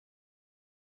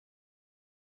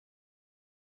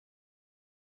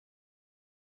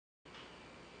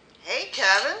Hey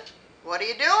Kevin, what are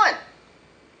you doing?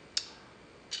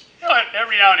 You know,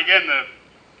 every now and again the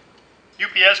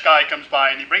UPS guy comes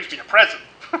by and he brings me a present.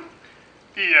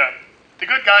 The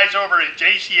good guys over at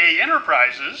JCA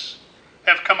Enterprises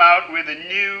have come out with a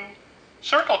new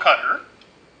circle cutter,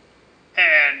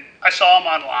 and I saw them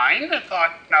online and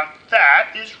thought, now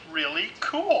that is really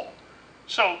cool.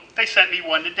 So they sent me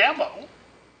one to demo.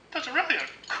 It's really a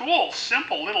cool,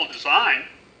 simple little design.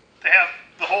 They have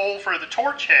the hole for the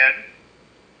torch head,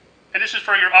 and this is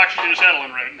for your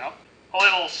oxygen-acetylene rig now. A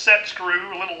little set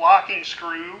screw, a little locking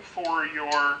screw for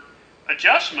your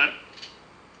adjustment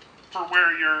for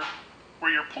where your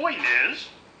point is.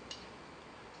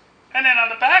 And then on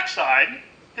the back side,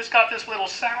 it's got this little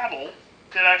saddle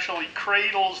that actually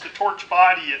cradles the torch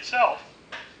body itself.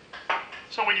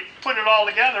 So when you put it all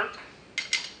together,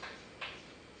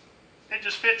 it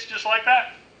just fits just like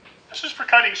that. This is for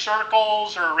cutting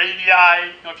circles or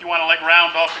radii, if you want to like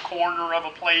round off the corner of a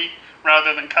plate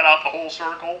rather than cut out the whole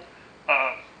circle.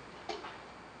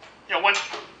 Once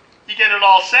you get it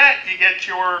all set, you get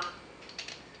your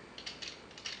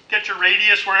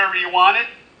radius wherever you want it.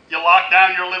 You lock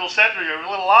down your little your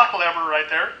little lock lever right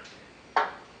there,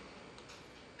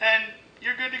 and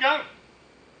you're good to go.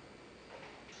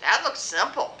 That looks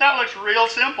simple. That looks real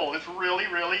simple. It's really,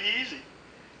 really easy.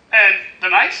 And the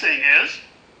nice thing is,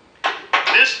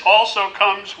 this also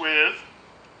comes with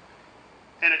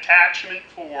an attachment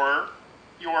for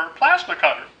your plasma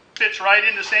cutter. Fits right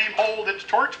in the same hole that the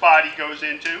torch body goes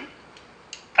into.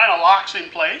 Kind of locks in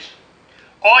place.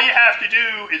 All you have to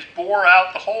do is bore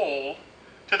out the hole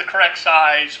to the correct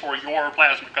size for your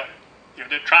plasma cutter.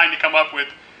 They're trying to come up with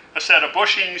a set of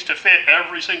bushings to fit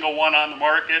every single one on the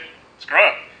market. Screw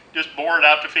it. Just bore it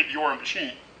out to fit your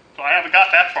machine. So I haven't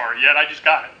got that far yet. I just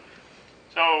got it.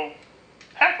 So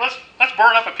heck, let's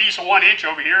burn up a piece of 1 inch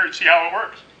over here and see how it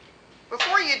works.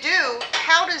 Before you do,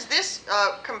 how does this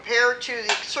compare to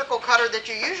the circle cutter that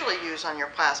you usually use on your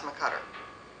plasma cutter?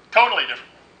 Totally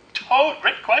different.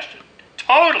 Great question.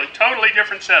 Totally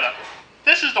different setup.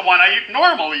 This is the one I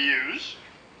normally use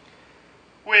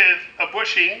with a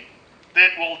bushing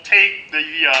that will take the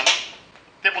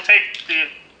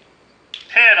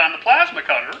head on the plasma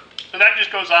cutter. So that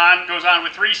just goes on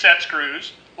with 3 set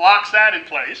screws, locks that in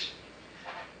place,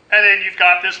 and then you've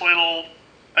got this little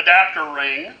adapter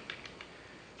ring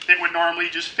that would normally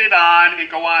just fit on and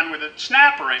go on with a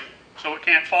snap ring so it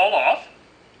can't fall off.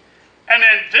 And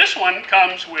then this one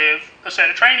comes with a set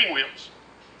of training wheels.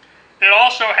 It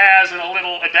also has a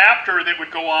little adapter that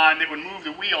would go on that would move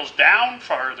the wheels down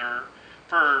farther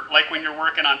for like when you're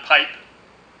working on pipe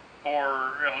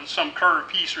or some curved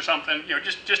piece or something,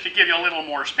 just to give you a little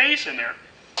more space in there.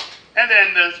 And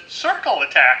then the circle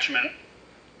attachment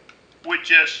would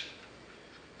just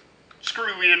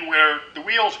screw in where the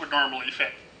wheels would normally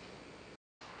fit.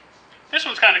 This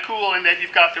one's kind of cool in that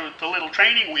you've got the little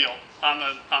training wheel on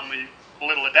the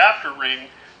little adapter ring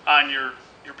on your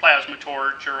plasma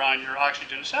torch or on your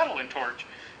oxygen-acetylene torch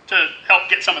to help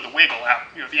get some of the wiggle out,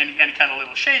 any kind of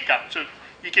little shake out. So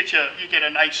you get a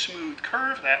nice smooth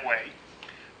curve that way.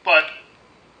 But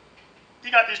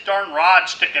you got this darn rod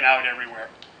sticking out everywhere.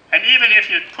 And even if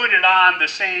you put it on the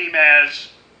same as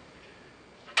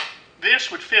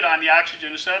this would fit on the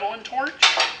oxygen-acetylene torch,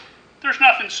 there's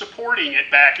nothing supporting it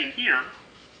back in here.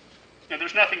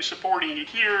 There's nothing supporting it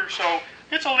here, so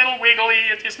it's a little wiggly.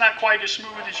 It's not quite as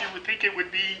smooth as you would think it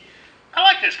would be. I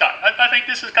like this guy. I think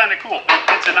this is kind of cool.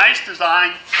 It's a nice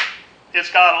design. It's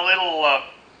got a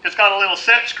little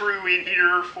set screw in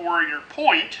here for your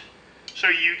point, so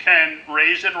you can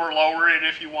raise it or lower it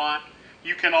if you want.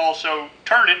 You can also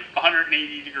turn it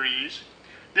 180 degrees.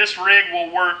 This rig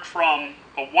will work from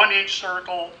a 1 inch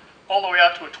circle all the way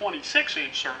out to a 26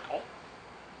 inch circle.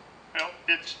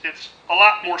 It's a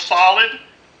lot more solid.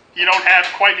 You don't have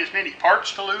quite as many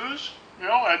parts to lose.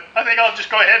 I think I'll just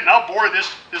go ahead and I'll bore this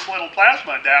little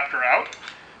plasma adapter out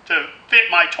to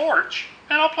fit my torch,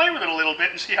 and I'll play with it a little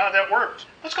bit and see how that works.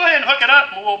 Let's go ahead and hook it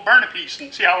up and we'll burn a piece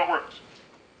and see how it works.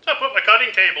 So I put my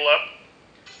cutting table up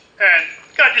and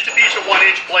got just a piece of 1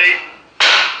 inch blade.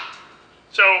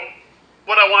 So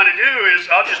what I want to do is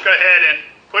I'll just go ahead and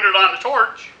put it on the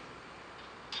torch,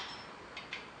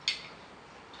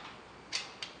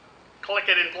 click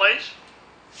it in place,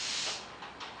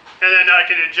 and then I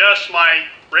can adjust my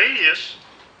radius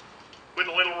with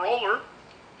a little roller,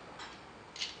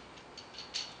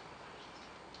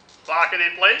 lock it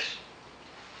in place,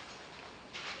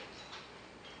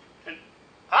 and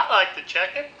I like to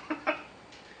check it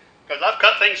because I've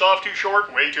cut things off too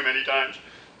short way too many times,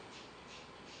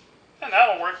 and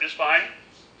that'll work just fine.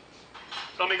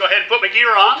 So let me go ahead and put my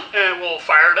gear on and we'll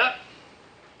fire it up.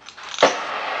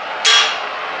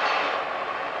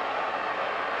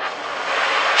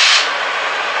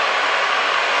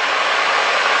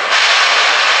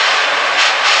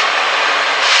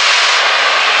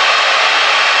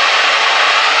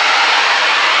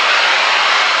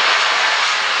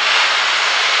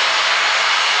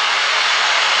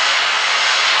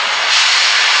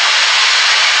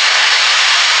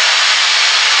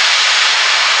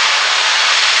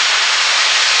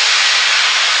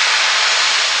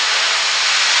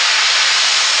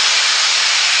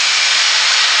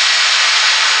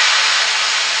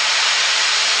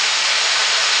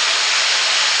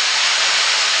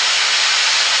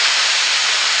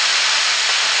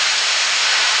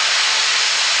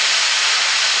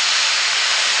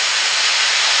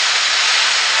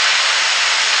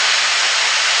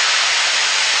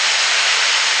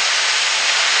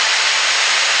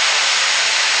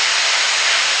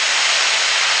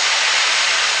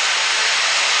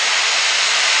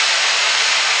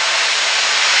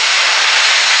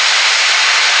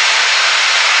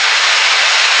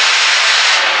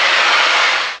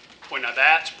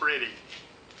 That's pretty.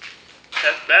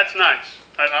 That's nice.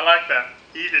 I like that.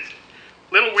 It's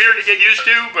a little weird to get used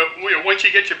to, but once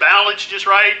you get your balance just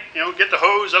right, get the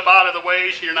hose up out of the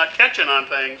way so you're not catching on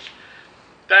things.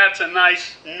 That's a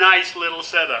nice little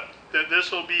setup.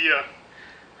 This will be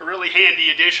a really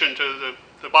handy addition to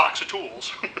the box of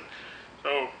tools.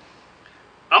 So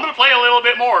I'm going to play a little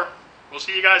bit more. We'll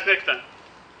see you guys next time.